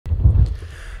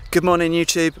Good morning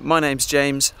YouTube, my name's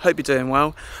James, hope you're doing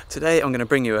well. Today I'm going to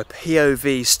bring you a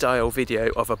POV style video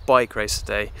of a bike race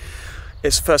today.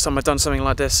 It's the first time I've done something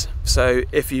like this, so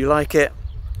if you like it,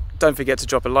 don't forget to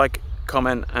drop a like,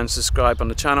 comment and subscribe on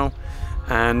the channel,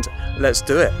 and let's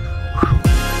do it.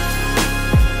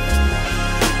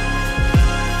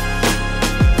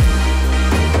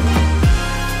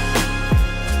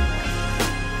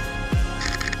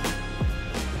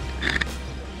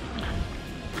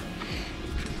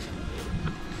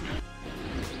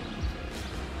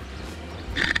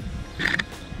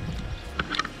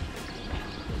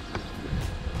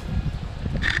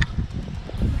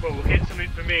 Well, we'll get something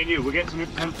for me and you, we'll get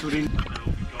something penciled in.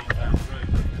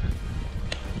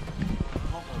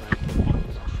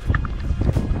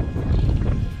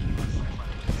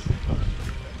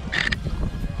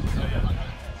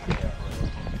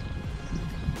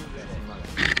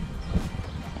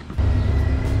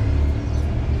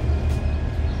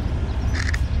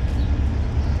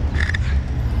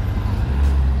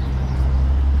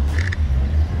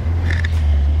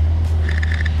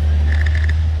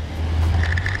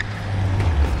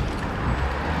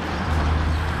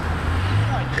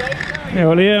 Yeah,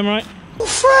 well, yeah, I'm right.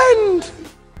 Friend! So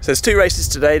there's two races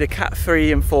today. The Cat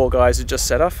 3 and 4 guys have just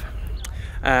set off.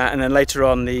 And then later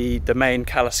on the main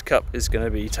Callus Cup is going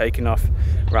to be taking off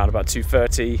around about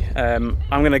 2:30. I'm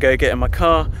going to go get in my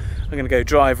car. I'm going to go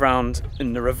drive around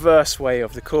in the reverse way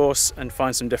of the course and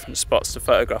find some different spots to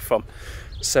photograph from.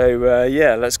 So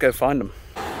yeah, let's go find them.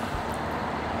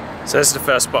 So this is the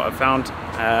first spot I found.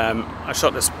 I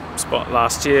shot this spot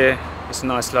last year. It's a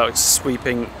nice little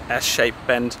sweeping S-shaped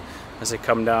bend as they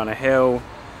come down a hill.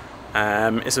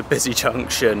 It's a busy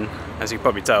junction, as you can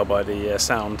probably tell by the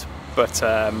sound, but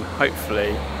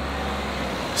hopefully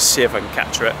see if I can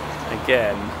capture it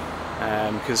again,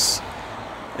 because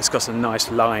it's got some nice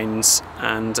lines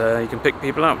and you can pick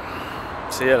people out.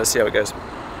 So yeah, let's see how it goes.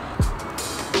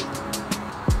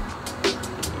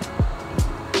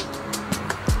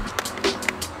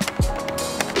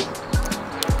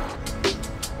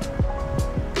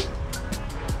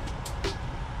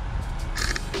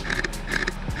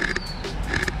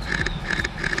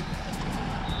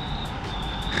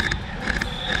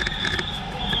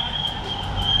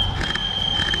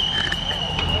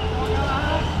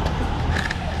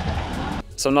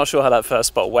 So I'm not sure how that first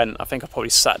spot went. I think I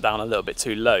probably sat down a little bit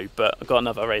too low, but I've got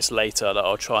another race later that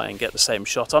I'll try and get the same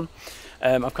shot on.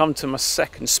 I've come to my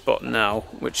second spot now,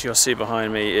 which you'll see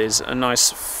behind me is a nice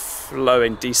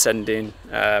flowing, descending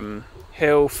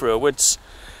hill through a woods,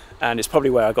 and it's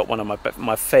probably where I got one of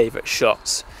my favourite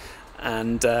shots.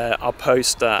 And I'll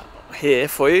post that here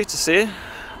for you to see.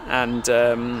 And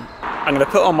I'm going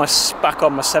to put on back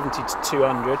on my 70 to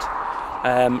 200.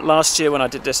 Last year when I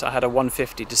did this I had a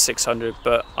 150 to 600,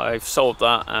 but I've sold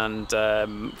that and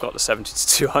got the 70 to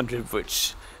 200,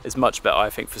 which is much better I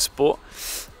think for sport.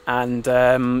 And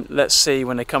let's see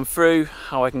when they come through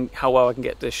how well I can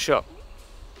get this shot.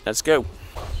 Let's go.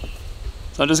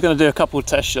 So I'm just going to do a couple of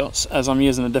test shots as I'm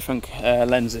using a different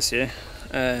lens this year,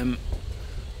 and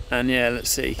yeah, let's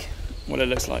see what it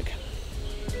looks like.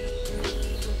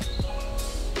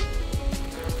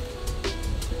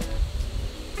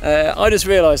 I just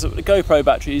realised that the GoPro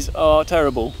batteries are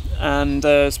terrible, and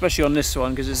especially on this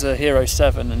one because it's a Hero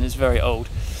 7 and it's very old.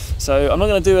 So I'm not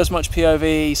going to do as much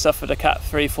POV stuff for the Cat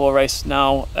 3-4 race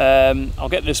now. I'll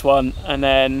get this one, and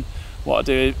then what I'll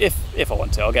do, if I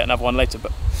want to, I'll get another one later.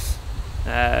 But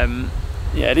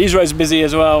yeah, these roads are busy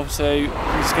as well, so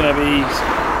it's going to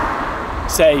be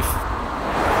safe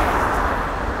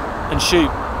and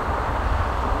shoot.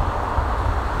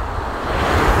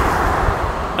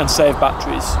 And save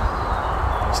batteries,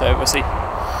 so we'll see.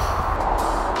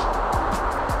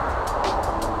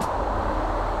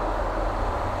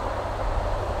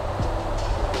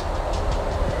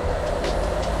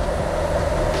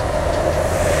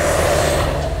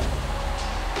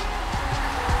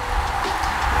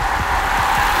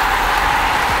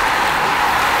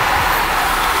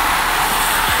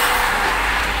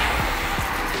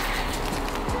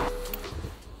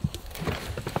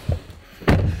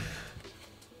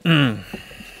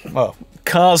 Well,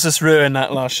 car's just ruined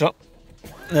that last shot.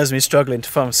 There's me struggling to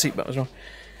find my seatbelt as well.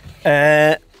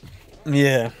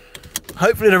 Yeah,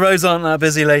 hopefully the roads aren't that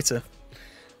busy later.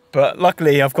 But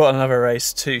luckily I've got another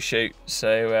race to shoot,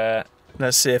 so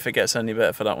let's see if it gets any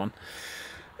better for that one.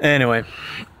 Anyway,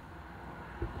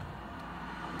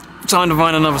 time to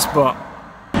find another spot.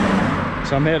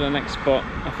 So I'm here at the next spot.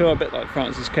 I feel a bit like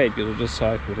Francis Cade because I just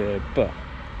cycled here, but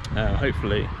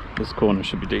hopefully this corner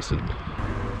should be decent.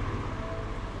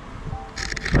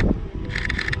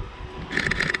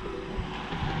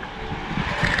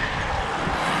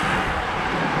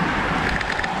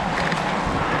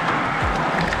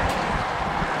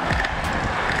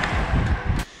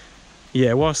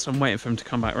 yeah, whilst I'm waiting for him to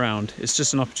come back round, it's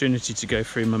just an opportunity to go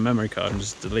through my memory card and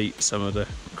just delete some of the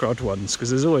crud ones, because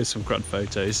there's always some crud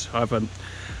photos, either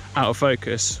out of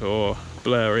focus or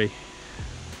blurry,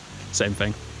 same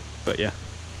thing, but yeah.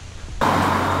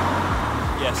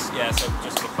 Yes, yeah, so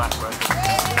just look back, right?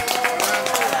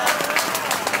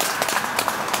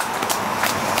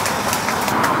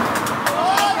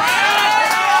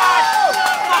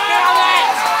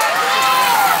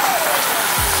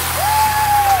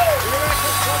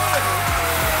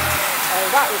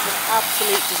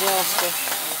 Absolute disaster.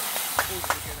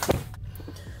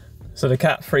 So the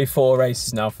Cat 3-4 race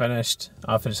is now finished.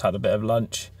 I've just had a bit of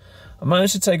lunch. I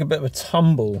managed to take a bit of a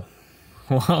tumble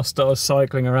whilst I was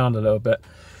cycling around a little bit.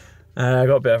 I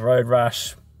got a bit of road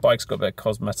rash. Bike's got a bit of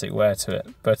cosmetic wear to it,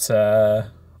 but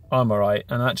I'm alright.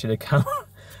 And actually the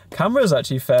camera's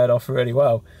actually fared off really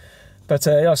well. But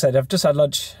like I said, I've just had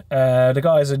lunch. The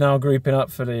guys are now grouping up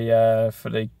for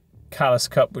the Callus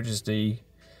Cup, which is the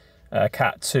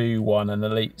Cat 2, 1 and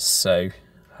Elites, so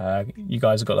you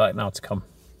guys have got that now to come.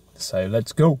 So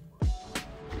let's go.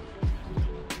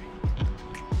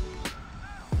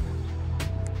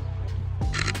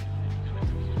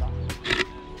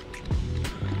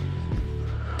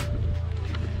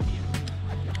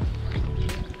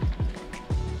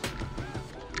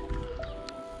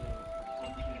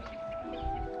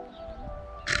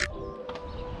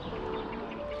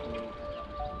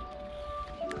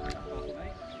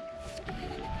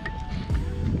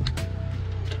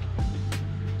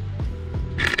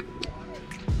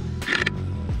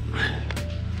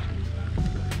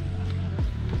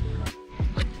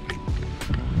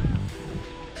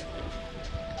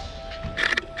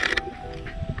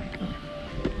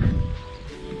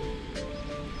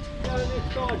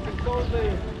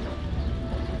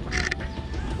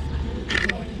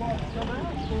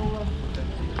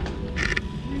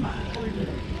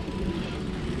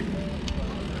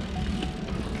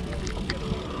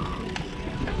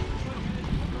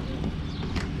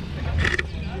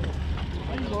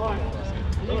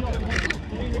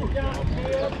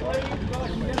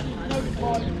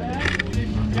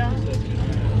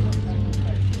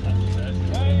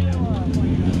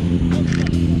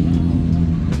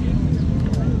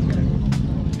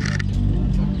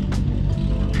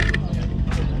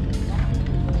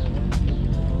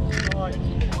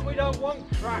 We don't want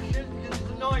crashes because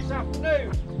it's a nice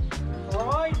afternoon.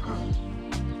 Alright?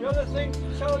 The other thing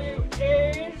to tell you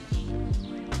is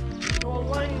your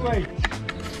language.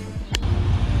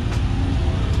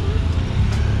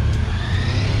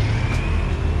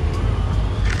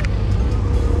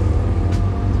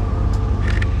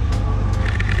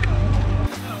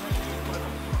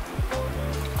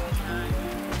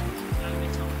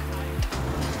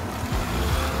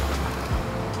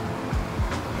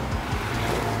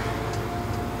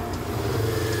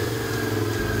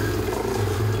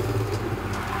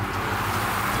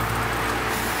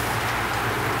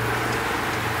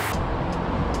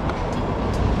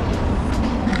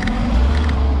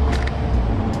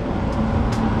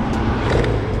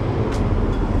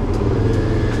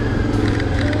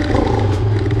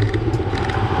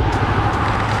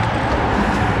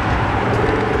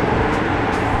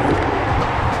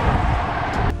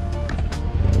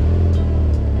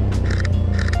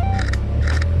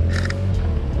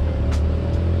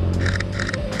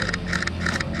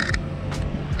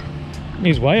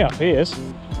 He's way up, he is.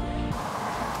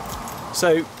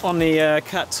 So on the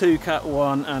Cat 2, Cat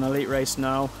 1 and Elite race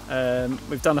now,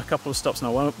 we've done a couple of stops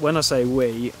now. When I say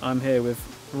we, I'm here with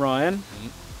Ryan.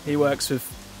 He works with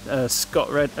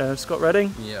Scott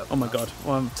Redding. Yeah. Oh my god,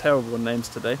 well, I'm terrible with names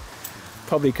today.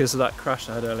 Probably because of that crash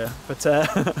I had earlier. But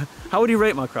how would you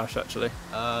rate my crash actually?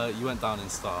 You went down in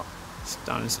style. It's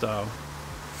down in style.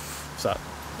 What's that?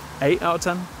 8 out of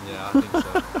 10? Yeah, I think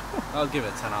so. I'll give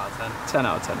it 10 out of 10. 10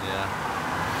 out of 10. Yeah.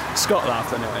 Scott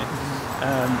laughed anyway.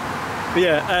 But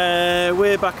yeah,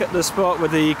 we're back at the spot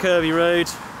with the curvy road.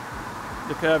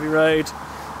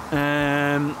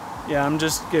 Yeah, I'm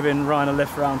just giving Ryan a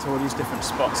lift around to all these different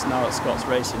spots now that Scott's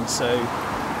racing. So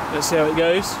let's see how it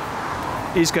goes.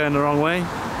 He's going the wrong way.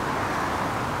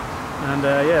 And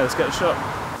yeah, let's get a shot.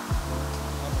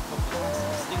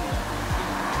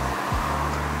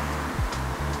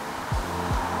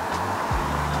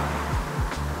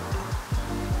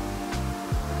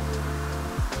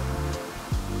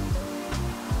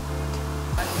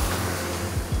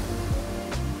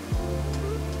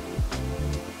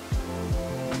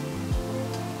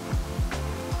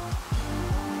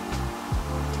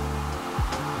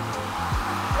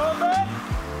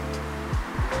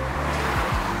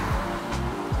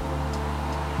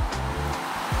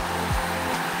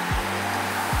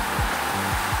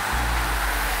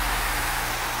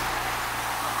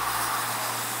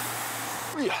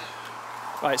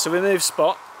 Right, so we moved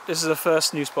spot. This is the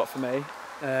first new spot for me.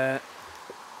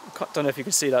 Don't know if you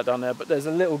can see that down there, but there's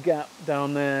a little gap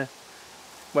down there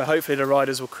where hopefully the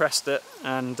riders will crest it,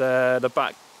 and the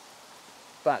back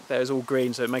there is all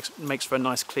green, so it makes for a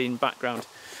nice clean background.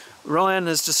 Ryan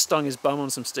has just stung his bum on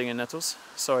some stinging nettles.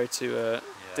 Sorry to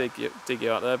dig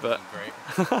you out there, but Great.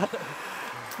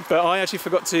 but I actually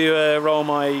forgot to roll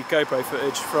my GoPro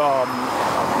footage from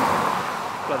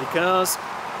bloody cars.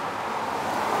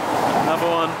 Another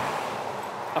one.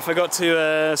 I forgot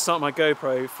to start my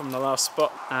GoPro from the last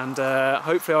spot, and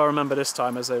hopefully I'll remember this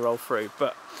time as they roll through.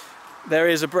 But there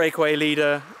is a breakaway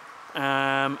leader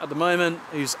at the moment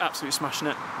who's absolutely smashing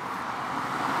it.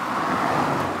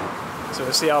 So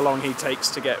we'll see how long he takes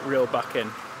to get reeled back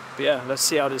in. But yeah, let's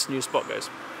see how this new spot goes.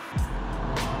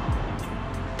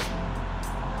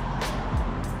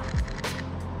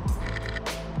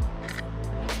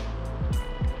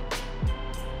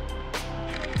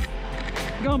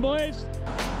 Go on, boys.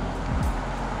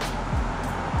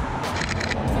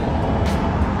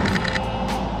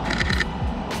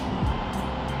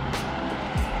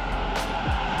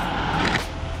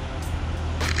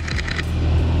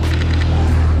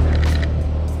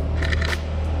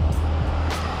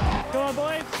 Go on,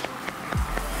 boys.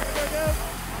 Go, go.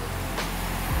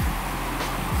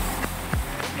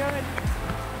 Keep going.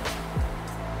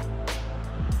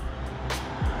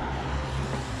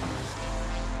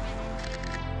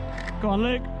 Go on,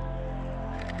 Luke.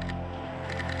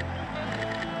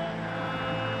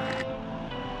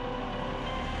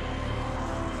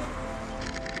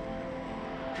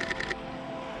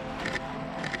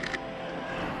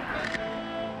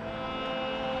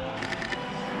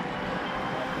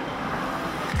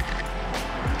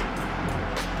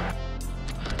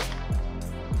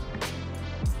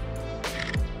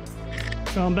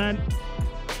 Go on, Ben.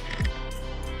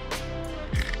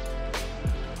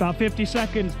 About 50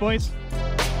 seconds, boys.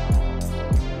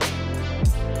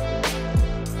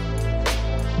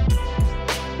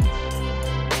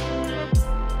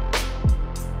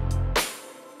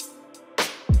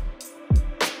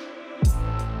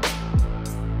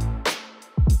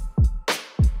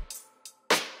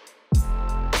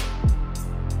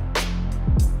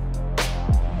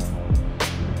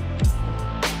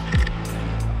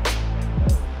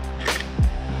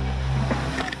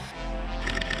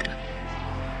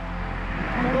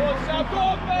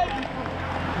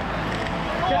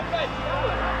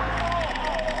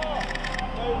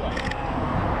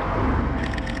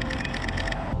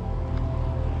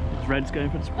 Red's going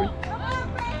for the sprint.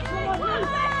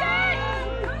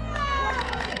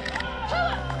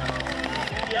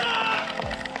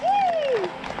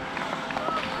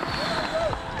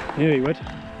 Here he would.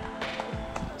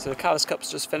 So the Callus Cup's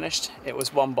just finished. It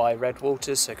was won by Red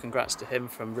Walters, so congrats to him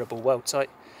from Ribble Weltite.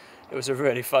 It was a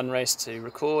really fun race to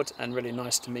record and really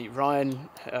nice to meet Ryan,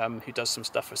 who does some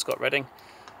stuff for Scott Redding.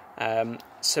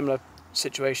 Similar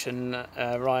situation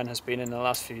Ryan has been in the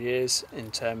last few years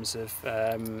in terms of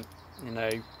you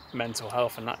know, mental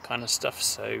health and that kind of stuff,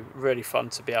 so really fun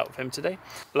to be out with him today.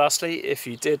 Lastly, if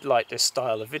you did like this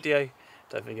style of video,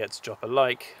 don't forget to drop a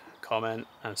like, comment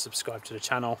and subscribe to the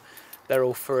channel. They're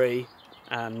all free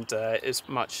and it's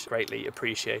much greatly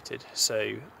appreciated.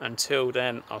 So until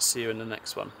then, I'll see you in the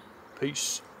next one.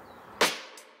 Peace.